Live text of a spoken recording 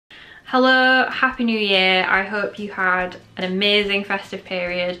Hello, happy new year. I hope you had an amazing festive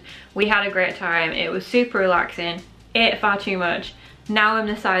period. We had a great time. It was super relaxing. Ate far too much. Now I'm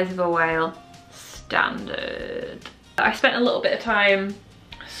the size of a whale. Standard. I spent a little bit of time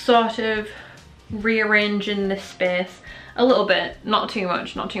sort of rearranging this space a little bit, not too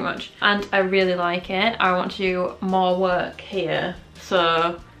much, and I really like it. I want to do more work here,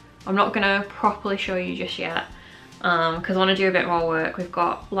 so I'm not gonna properly show you just yet because I want to do a bit more work. We've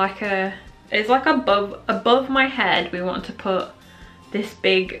got like it's like above my head we want to put this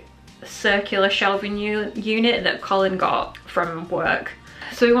big circular shelving unit that Colin got from work.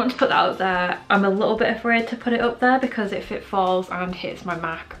 So we want to put that up there. I'm a little bit afraid to put it up there because if it falls and hits my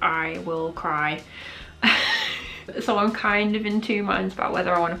Mac, I will cry. So I'm kind of in two minds about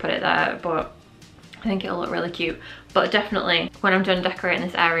whether I want to put it there, but I think it'll look really cute. But definitely when I'm done decorating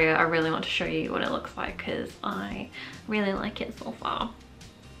this area, I really want to show you what it looks like because I really like it so far.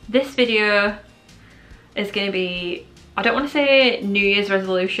 This video is going to be, I don't want to say New Year's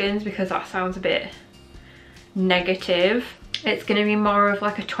resolutions because that sounds a bit negative. It's going to be more of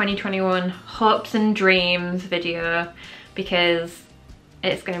like a 2021 hopes and dreams video because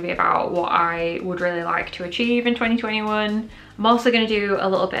it's going to be about what I would really like to achieve in 2021. I'm also going to do a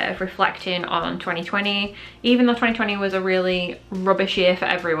little bit of reflecting on 2020, even though 2020 was a really rubbish year for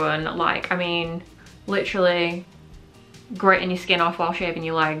everyone. Like, I mean, literally grating your skin off while shaving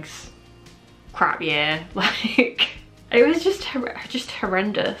your legs, crap year. Like, it was just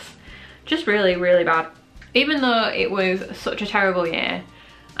horrendous. Just really, really bad. Even though it was such a terrible year,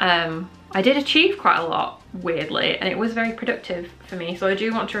 I did achieve quite a lot, weirdly, and it was very productive for me. So I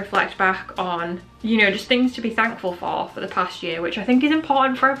do want to reflect back on, you know, just things to be thankful for the past year, which I think is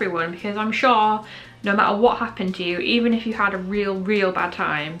important for everyone because I'm sure no matter what happened to you, even if you had a real bad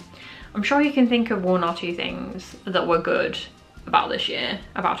time, I'm sure you can think of one or two things that were good about this year,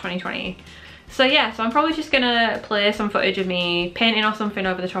 about 2020. So yeah, so I'm probably just gonna play some footage of me painting or something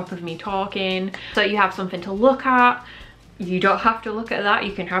over the top of me talking so you have something to look at. You don't have to look at that,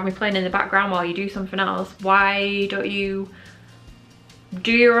 you can have me playing in the background while you do something else. Why don't you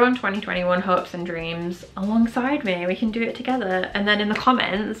do your own 2021 hopes and dreams alongside me? We can do it together, and then in the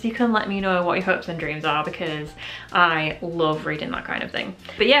comments you can let me know what your hopes and dreams are because I love reading that kind of thing.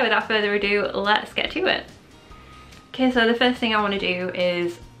 But yeah, without further ado, let's get to it. Okay, so the first thing I want to do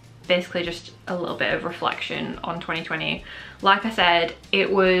is basically just a little bit of reflection on 2020. Like I said,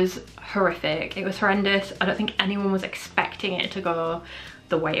 it was horrific, it was horrendous. I don't think anyone was expecting it to go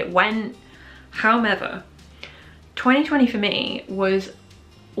the way it went. However, 2020 for me was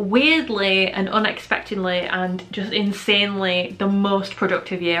weirdly and unexpectedly and just insanely the most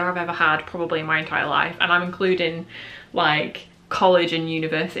productive year I've ever had probably in my entire life, and I'm including like college and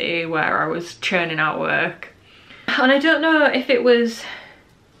university where I was churning out work. And I don't know if it was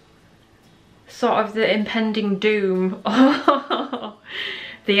sort of the impending doom or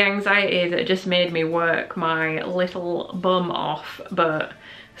the anxiety that just made me work my little bum off, but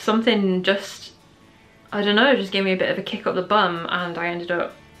something just, I don't know, just gave me a bit of a kick up the bum, and I ended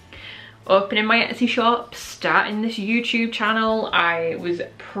up opening my Etsy shop, starting this YouTube channel. I was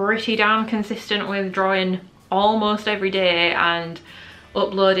pretty damn consistent with drawing almost every day and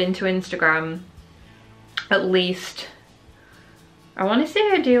uploading to Instagram at least, I want to say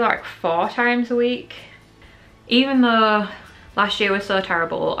I do like 4 times a week. Even though last year was so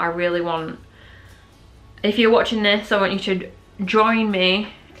terrible, I really want, if you're watching this, I want you to join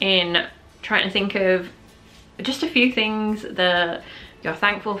me in trying to think of just a few things that you're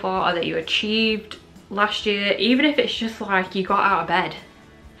thankful for or that you achieved last year. Even if it's just like you got out of bed.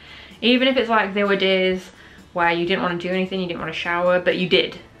 Even if it's like there were days where you didn't want to do anything, you didn't want to shower, but you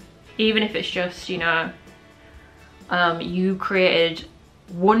did. Even if it's just, you know, you created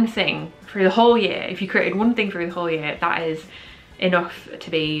one thing through the whole year. If you created one thing through the whole year, that is enough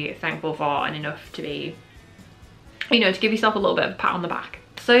to be thankful for and enough to be, you know, to give yourself a little bit of a pat on the back.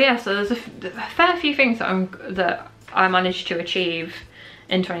 So yeah, so there's a fair few things that I managed to achieve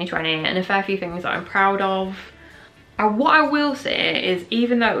in 2020 and a fair few things that I'm proud of. And what I will say is,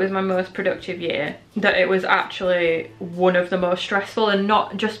 even though it was my most productive year, that it was actually one of the most stressful, and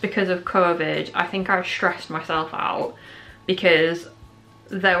not just because of COVID. I think I stressed myself out because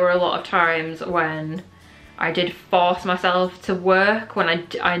there were a lot of times when I did force myself to work when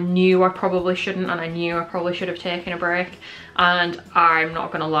I knew I probably shouldn't, and I knew I probably should have taken a break. And I'm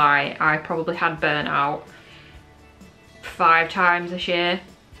not gonna lie, I probably had burnout 5 times this year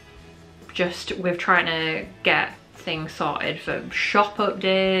just with trying to get things sorted for shop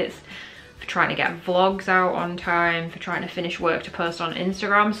updates, for trying to get vlogs out on time, for trying to finish work to post on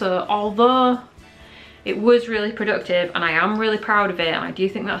Instagram. So although It was really productive and I am really proud of it, and I do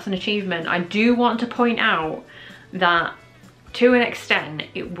think that's an achievement. I do want to point out that to an extent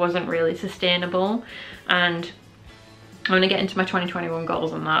it wasn't really sustainable, and I'm going to get into my 2021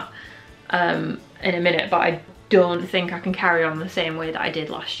 goals on that in a minute, but I don't think I can carry on the same way that I did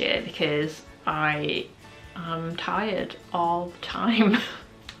last year because I am tired all the time.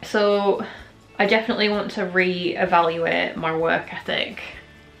 So I definitely want to re-evaluate my work ethic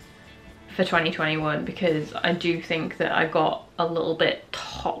for 2021 because I do think that I got a little bit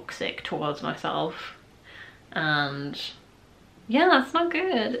toxic towards myself, and yeah, that's not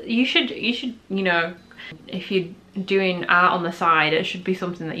good. You should, you know, if you're doing art on the side, it should be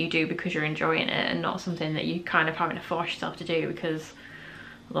something that you do because you're enjoying it and not something that you kind of having to force yourself to do, because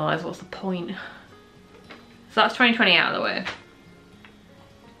otherwise what's the point? So that's 2020 out of the way.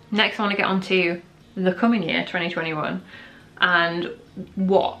 Next I want to get on to the coming year, 2021, and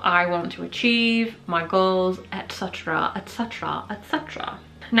what I want to achieve, my goals, etc, etc, etc.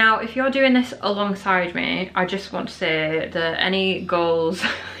 Now, if you're doing this alongside me, I just want to say that any goals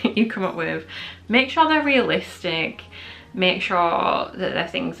you come up with, make sure they're realistic, make sure that they're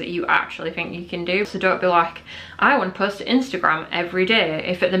things that you actually think you can do. So don't be like, I want to post to Instagram every day,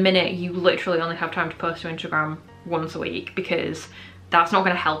 if at the minute you literally only have time to post to Instagram once a week, because that's not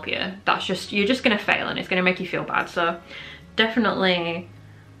going to help you. That's just, you're just going to fail and it's going to make you feel bad. So definitely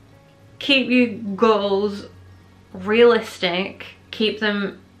keep your goals realistic, keep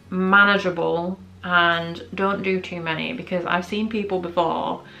them manageable, and don't do too many, because I've seen people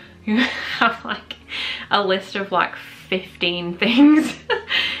before who have like a list of like 15 things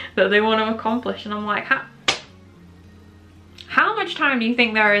that they want to accomplish, and I'm like, how much time do you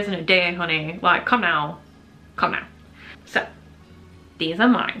think there is in a day, honey? Like, come now, come now. So these are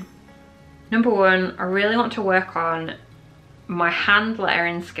mine. Number one, I really want to work on my hand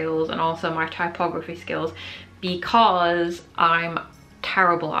lettering skills and also my typography skills, because I'm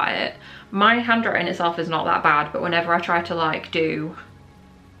terrible at it. My handwriting itself is not that bad, but whenever I try to like do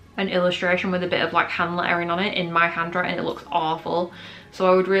an illustration with a bit of like hand lettering on it in my handwriting, it looks awful.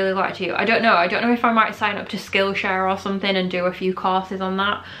 So I would really like to, I don't know if I might sign up to Skillshare or something and do a few courses on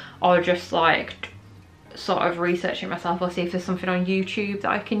that, or just like sort of researching myself, or see if there's something on YouTube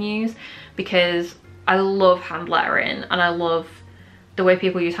that I can use, because I love hand lettering and I love the way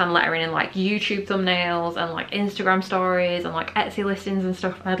people use hand lettering in like YouTube thumbnails and like Instagram stories and like Etsy listings and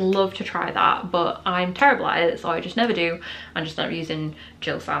stuff. I'd love to try that, but I'm terrible at it, so I just never do. I'm just not using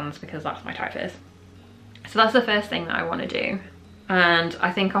Jill Sands because that's my typeface. So that's the first thing that I want to do, and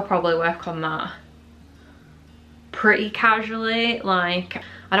I think I'll probably work on that pretty casually. Like,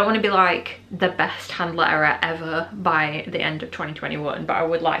 I don't want to be like the best hand letterer ever by the end of 2021, but I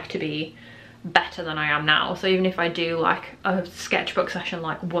would like to be better than I am now. So even if I do like a sketchbook session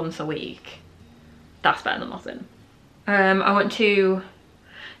like once a week, that's better than nothing. I want to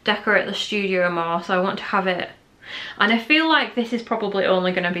decorate the studio more, so I want to have it, and I feel like this is probably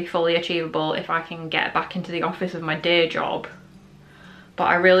only going to be fully achievable if I can get back into the office of my day job, but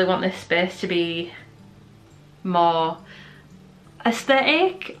I really want this space to be more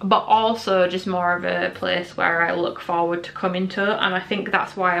aesthetic, but also just more of a place where I look forward to coming to, and I think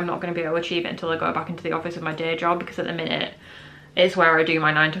that's why I'm not going to be able to achieve it until I go back into the office of my day job, because at the minute it's where I do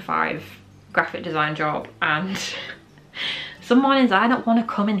my 9 to 5 graphic design job, and some mornings I don't want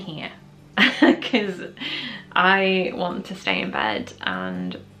to come in here because I want to stay in bed,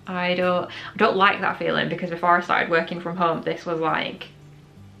 and I don't like that feeling, because before I started working from home, this was like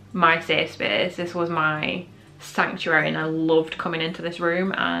my safe space, this was my sanctuary, and I loved coming into this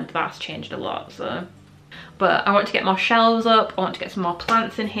room, and that's changed a lot. So, but I want to get more shelves up, I want to get some more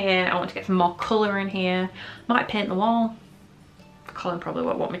plants in here, I want to get some more colour in here. Might paint the wall. Colin probably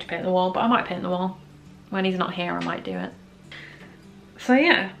won't want me to paint the wall, but I might paint the wall. When he's not here, I might do it. So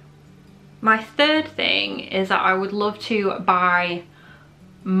yeah, my third thing is that I would love to buy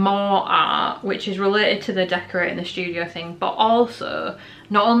more art, which is related to the decorating the studio thing, but also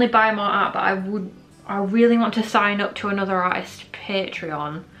not only buy more art, but I really want to sign up to another artist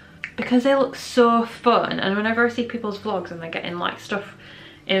Patreon, because they look so fun, and whenever I see people's vlogs and they're getting like stuff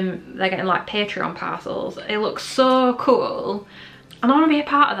in, they're getting like Patreon parcels, it looks so cool, and I want to be a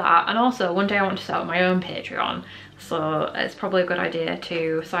part of that. And also one day I want to set up my own Patreon, so it's probably a good idea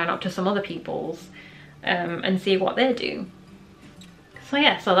to sign up to some other people's and see what they do. So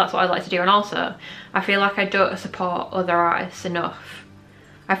yeah, so that's what I'd like to do. And also I feel like I don't support other artists enough.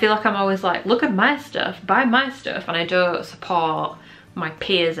 I feel like I'm always like, look at my stuff, buy my stuff, and I don't support my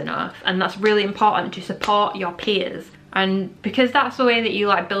peers enough. And that's really important, to support your peers, and because that's the way that you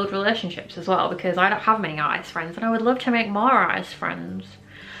like build relationships as well, because I don't have many artist friends and I would love to make more artist friends,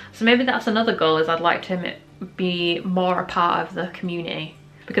 So maybe that's another goal, is I'd like to be more a part of the community,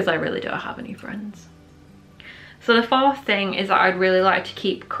 because I really don't have any friends. So the fourth thing is that I'd really like to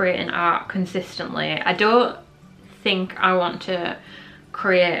keep creating art consistently. I don't think I want to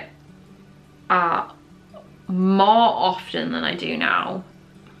create art more often than I do now,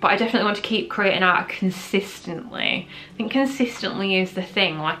 but I definitely want to keep creating art consistently. I think consistently is the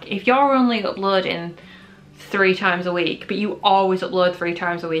thing. Like, if you're only uploading 3 times a week, but you always upload 3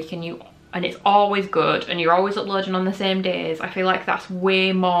 times a week, and it's always good, and you're always uploading on the same days, I feel like that's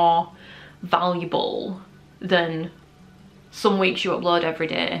way more valuable than some weeks you upload every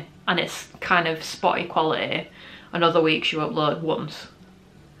day and it's kind of spotty quality, and other weeks you upload once.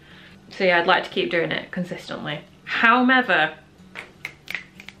 So yeah, I'd like to keep doing it consistently. However,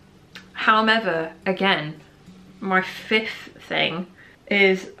 again, my fifth thing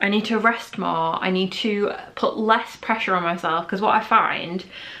is I need to rest more. I need to put less pressure on myself, because what I find,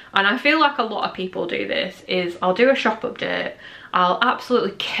 and I feel like a lot of people do this, is I'll do a shop update, I'll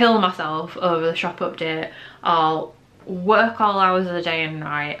absolutely kill myself over the shop update, I'll work all hours of the day and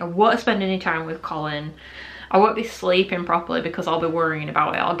night, I won't spend any time with Colin, I won't be sleeping properly because I'll be worrying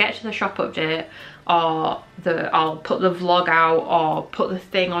about it. I'll get to the shop update, or I'll put the vlog out, or put the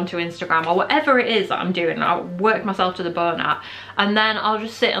thing onto Instagram, or whatever it is that I'm doing. I'll work myself to the bone at, and then I'll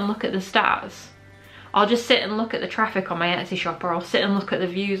just sit and look at the stats. I'll just sit and look at the traffic on my Etsy shop, or I'll sit and look at the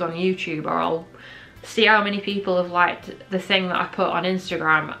views on YouTube, or I'll see how many people have liked the thing that I put on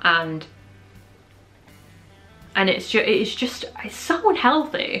Instagram, and it's so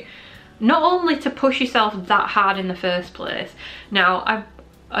unhealthy. Not only to push yourself that hard in the first place. Now,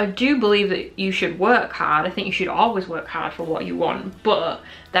 I do believe that you should work hard. I think you should always work hard for what you want, but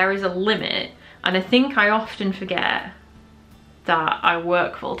there is a limit, and I think I often forget that I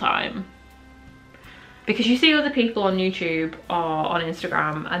work full time. Because you see other people on YouTube or on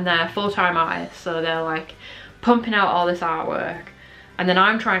Instagram and they're full-time artists, so they're like pumping out all this artwork, and then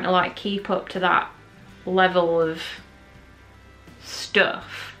I'm trying to like keep up to that level of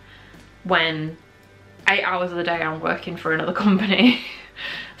stuff when 8 hours of the day I'm working for another company.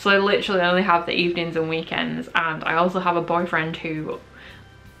 So I literally only have the evenings and weekends, and I also have a boyfriend who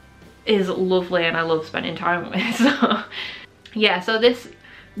is lovely and I love spending time with. So yeah, so this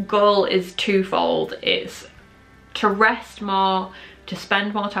goal is twofold. It's to rest more, to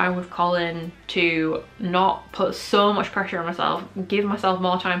spend more time with Colin, to not put so much pressure on myself, give myself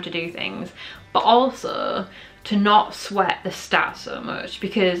more time to do things, but also to not sweat the stats so much,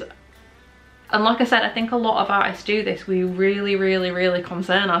 because, and like I said, I think a lot of artists do this. We really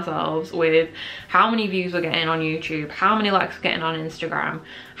concern ourselves with how many views we're getting on YouTube, how many likes we're getting on Instagram,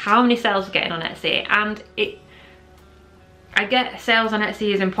 how many sales we're getting on Etsy. And I get sales on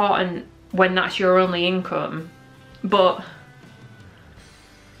Etsy is important when that's your only income, but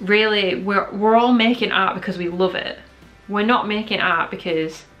really we're all making art because we love it. We're not making art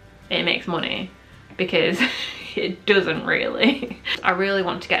because it makes money, because it doesn't really. I really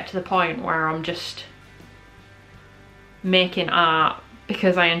want to get to the point where I'm just making art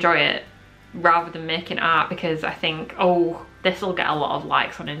because I enjoy it, rather than making art because I think, oh, this will get a lot of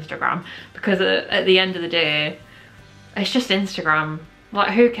likes on Instagram. Because at the end of the day, it's just Instagram.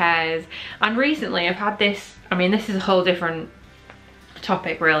 Like, who cares? And recently I've had this, I mean, this is a whole different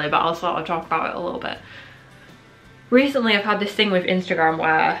topic really, but I'll sort of talk about it a little bit. Recently I've had this thing with Instagram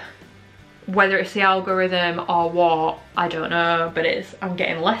where, whether it's the algorithm or what, I don't know, but I'm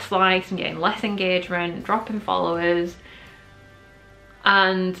getting less likes, I'm getting less engagement, dropping followers,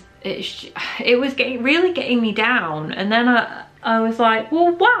 and it was really getting me down. And then I was like,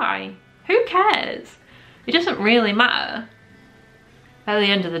 well, why? Who cares? It doesn't really matter at the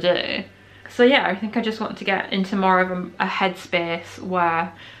end of the day. So yeah, I think I just want to get into more of a headspace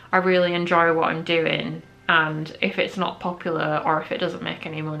where I really enjoy what I'm doing, and if it's not popular or if it doesn't make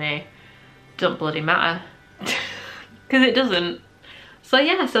any money, don't bloody matter, because it doesn't. So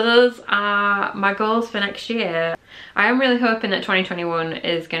yeah, so those are my goals for next year. I am really hoping that 2021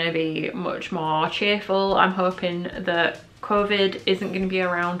 is going to be much more cheerful. I'm hoping that COVID isn't going to be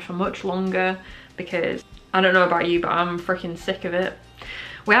around for much longer, because I don't know about you, but I'm freaking sick of it.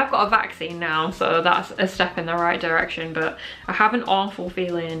 We have got a vaccine now, so that's a step in the right direction, but I have an awful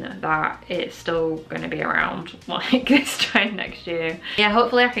feeling that it's still going to be around like this time next year. Yeah,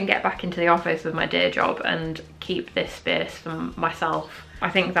 hopefully I can get back into the office with my day job and keep this space for myself. I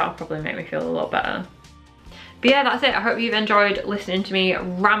think that'll probably make me feel a lot better. But yeah, that's it. I hope you've enjoyed listening to me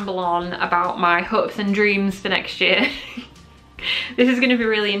ramble on about my hopes and dreams for next year. This is going to be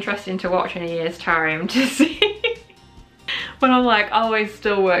really interesting to watch in a year's time to see when I'm like, oh, I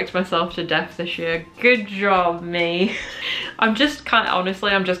still worked myself to death this year. Good job, me. I'm just kind of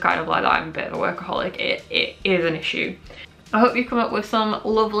like that. I'm a bit of a workaholic. It is an issue. I hope you come up with some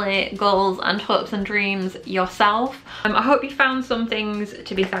lovely goals and hopes and dreams yourself. I hope you found some things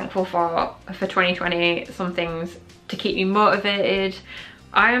to be thankful for 2020, some things to keep you motivated.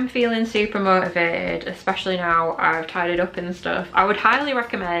 I am feeling super motivated, especially now I've tidied up and stuff. I would highly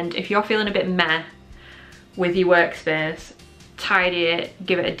recommend, if you're feeling a bit meh with your workspace, tidy it,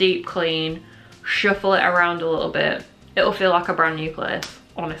 give it a deep clean, shuffle it around a little bit. It'll feel like a brand new place,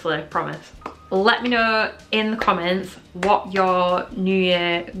 honestly, I promise. Let me know in the comments what your New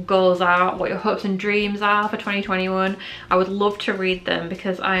Year goals are, what your hopes and dreams are for 2021. I would love to read them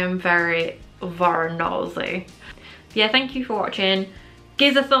because I am very nosy. Yeah, thank you for watching.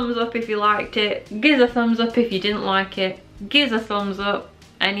 Give us a thumbs up if you liked it. Give us a thumbs up if you didn't like it. Give us a thumbs up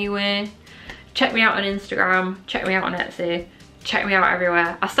anyway. Check me out on Instagram. Check me out on Etsy. Check me out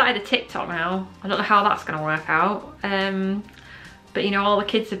everywhere. I started a TikTok now. I don't know how that's gonna work out. But you know, all the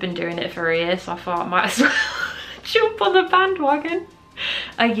kids have been doing it for a year, so I thought I might as well jump on the bandwagon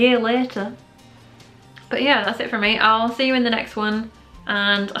a year later. But yeah, that's it from me. I'll see you in the next one,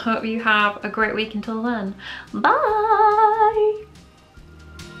 and I hope you have a great week until then. Bye!